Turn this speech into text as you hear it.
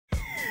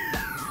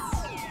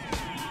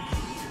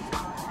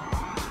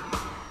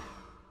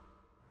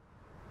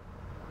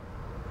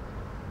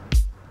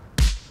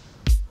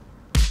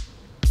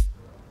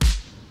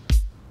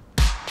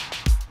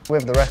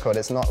With the record,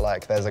 it's not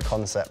like there's a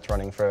concept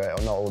running through it,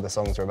 or not all the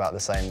songs are about the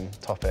same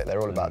topic. They're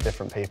all about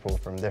different people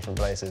from different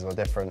places or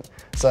different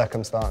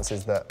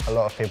circumstances that a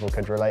lot of people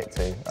could relate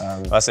to.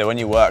 That's it, when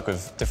you work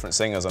with different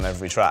singers on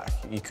every track,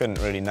 you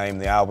couldn't really name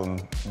the album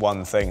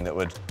one thing that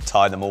would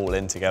tie them all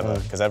in together,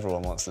 because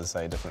everyone wants to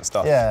say different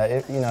stuff.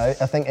 Yeah, you know,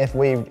 I think if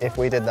we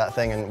did that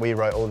thing and we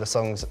wrote all the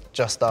songs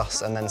just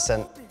us and then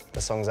sent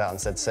the songs out and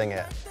said sing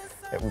it,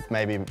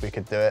 maybe we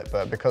could do it,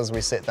 but because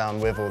we sit down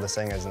with all the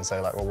singers and say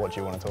like, well, what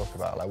do you want to talk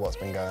about? Like, what's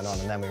been going on?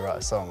 And then we write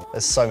a song.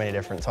 There's so many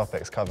different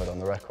topics covered on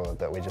the record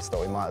that we just thought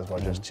we might as well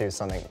just choose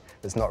something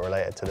that's not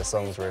related to the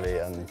songs really,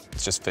 and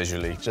it's just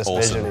visually just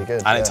awesome. Visually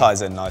good. And it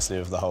ties in nicely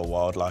with the whole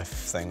wildlife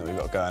thing that we've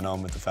got going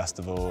on with the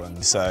festival,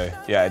 and so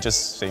yeah, it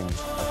just seemed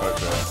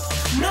appropriate.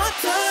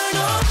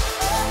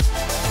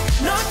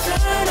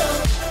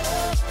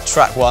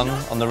 Track 1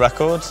 on the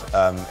record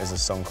is a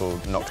song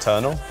called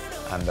Nocturnal.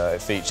 And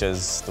it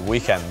features The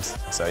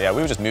Weeknd. So yeah,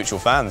 we were just mutual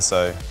fans,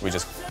 so we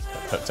just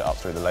hooked it up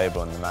through the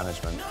label and the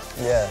management.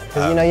 Yeah,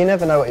 because you know, you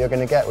never know what you're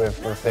going to get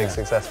with big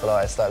successful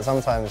artists. Like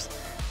sometimes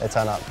they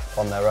turn up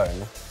on their own,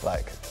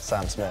 like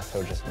Sam Smith,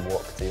 who'll just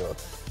walk to your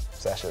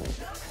session.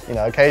 You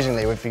know,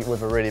 occasionally with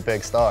a really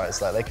big star,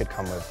 it's like they could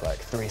come with like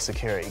 3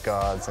 security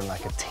guards and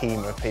like a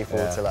team of people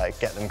to like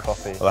get them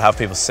coffee. Or they have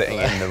people sitting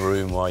in the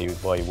room while you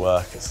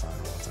work. It's like,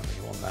 well, I don't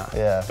really want that.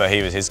 Yeah. But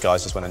his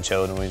guys just went and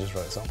chilled, and we just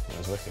wrote a song. It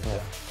was wicked. Yeah.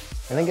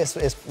 I think it's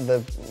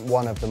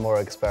one of the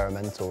more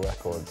experimental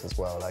records as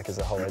well, like as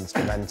a whole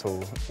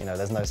instrumental, you know,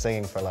 there's no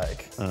singing for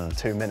like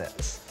 2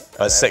 minutes.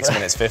 But it's 6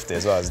 minutes 50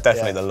 as well, it's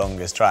definitely the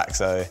longest track,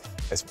 so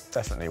it's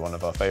definitely one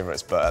of our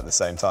favourites, but at the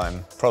same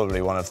time,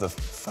 probably one of the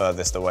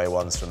furthest away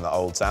ones from the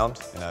old sound.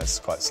 You know, it's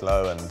quite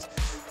slow and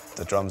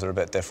the drums are a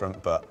bit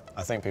different, but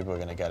I think people are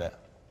going to get it.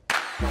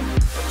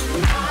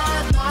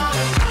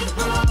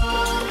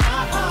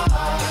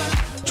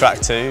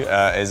 Track 2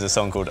 is a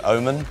song called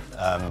Omen,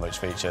 which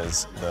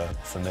features the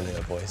familiar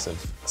voice of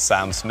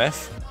Sam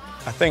Smith.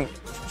 I think,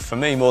 for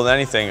me, more than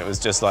anything, it was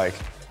just like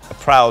a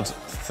proud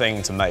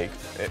thing to make.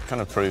 It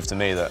kind of proved to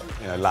me that,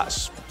 you know,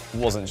 Latch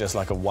wasn't just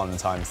like a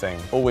one-time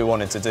thing. All we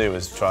wanted to do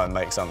was try and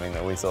make something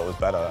that we thought was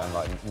better and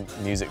like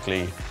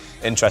musically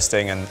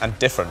interesting and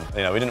different.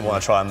 You know, we didn't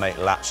want to try and make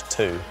Latch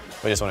 2.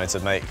 We just wanted to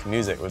make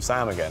music with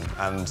Sam again.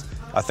 And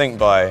I think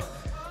by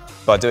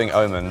doing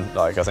Omen,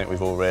 like, I think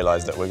we've all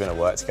realised that we're going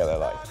to work together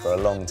like for a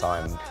long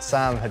time.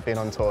 Sam had been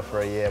on tour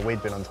for a year,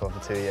 we'd been on tour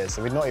for 2 years,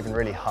 so we'd not even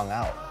really hung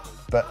out.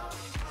 But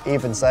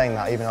even saying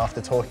that, even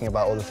after talking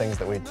about all the things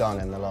that we'd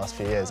done in the last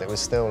few years, it was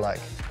still like,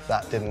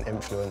 that didn't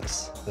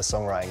influence the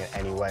songwriting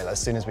in any way. Like, as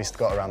soon as we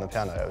got around the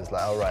piano, it was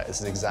like, oh right,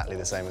 this is exactly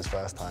the same as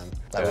first time.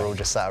 Like, we're all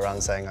just sat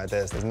around saying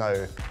ideas. There's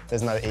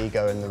no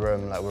ego in the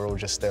room. Like, we're all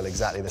just still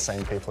exactly the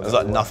same people. It's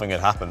like nothing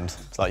had happened.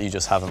 It's like you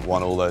just haven't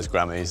won all those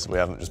Grammys. We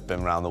haven't just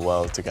been around the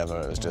world together.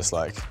 It was just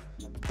like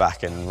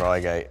back in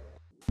Reigate.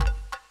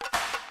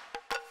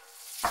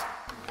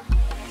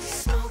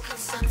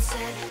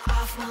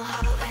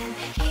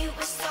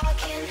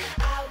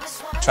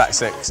 Track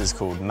 6 is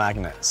called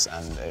Magnets,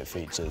 and it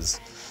features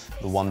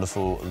the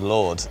wonderful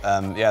Lord.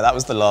 Yeah, that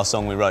was the last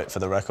song we wrote for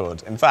the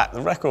record. In fact, the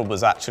record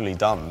was actually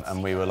done,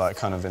 and we were like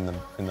kind of in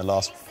the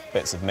last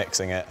bits of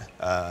mixing it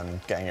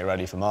and getting it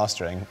ready for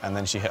mastering. And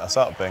then she hit us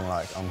up, being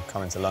like, "I'm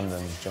coming to London.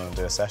 Do you want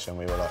to do a session?"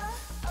 We were like,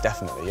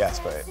 "Definitely,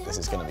 yes, but this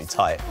is going to be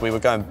tight." We were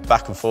going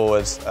back and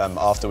forwards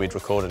after we'd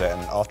recorded it,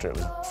 and after it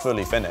was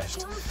fully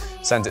finished,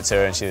 sent it to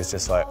her, and she was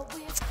just like,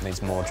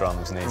 needs more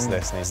drums, needs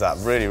this, needs that.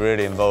 Really,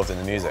 really involved in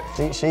the music.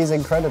 She's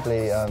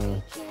incredibly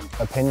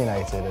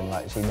opinionated, and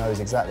like she knows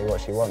exactly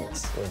what she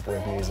wants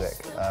with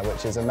music,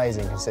 which is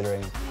amazing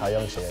considering how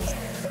young she is.